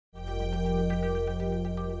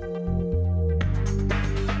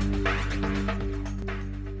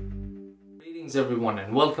Greetings everyone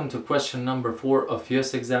and welcome to question number 4 of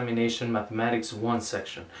YÖS Examination Mathematics 1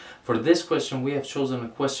 section. For this question we have chosen a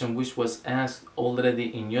question which was asked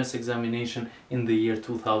already in YÖS Examination in the year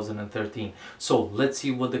 2013. So let's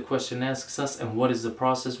see what the question asks us and what is the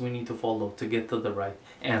process we need to follow to get to the right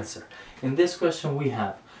answer. In this question we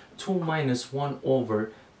have 2 minus 1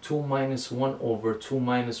 over 2 minus 1 over 2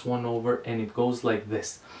 minus 1 over, and it goes like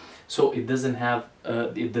this. So it doesn't have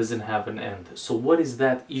an end. So what is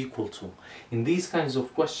that equal to? In these kinds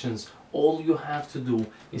of questions, all you have to do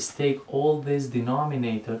is take all this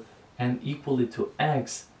denominator and equal it to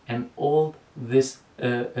x, and all this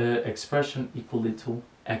expression equal it to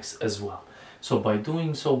x as well. So by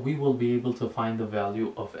doing so, we will be able to find the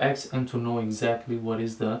value of x and to know exactly what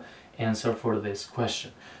is the answer for this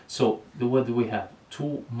question. So what do we have?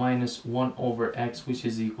 2 minus 1 over x, which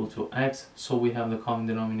is equal to x. So we have the common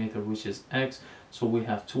denominator, which is x. So we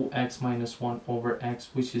have 2x minus 1 over x,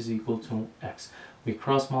 which is equal to x. We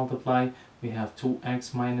cross multiply. We have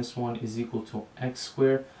 2x minus 1 is equal to x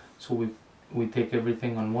squared. So we take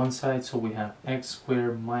everything on one side. So we have x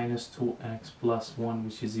squared minus 2x plus 1,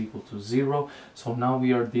 which is equal to 0. So now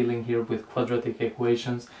we are dealing here with quadratic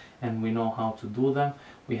equations and we know how to do them.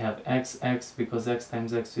 We have x, because x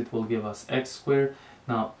times x, it will give us x squared.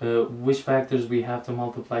 Now, which factors we have to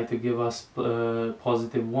multiply to give us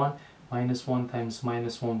positive 1? Minus 1 times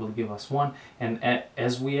minus 1 will give us 1. And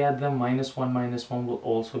as we add them, minus 1 will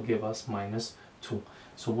also give us minus 2.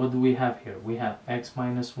 So what do we have here? We have x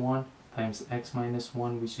minus 1 times x minus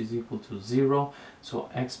 1, which is equal to 0. So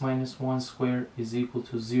x minus 1 squared is equal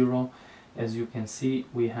to 0. As you can see,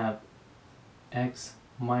 we have x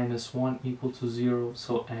minus 1 equal to 0,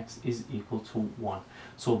 so x is equal to 1.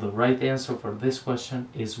 So the right answer for this question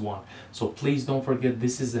is 1. So please don't forget,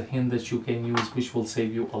 this is a hint that you can use which will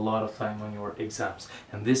save you a lot of time on your exams.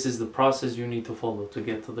 And this is the process you need to follow to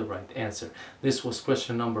get to the right answer. This was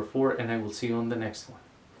question number 4 and I will see you on the next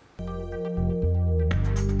one.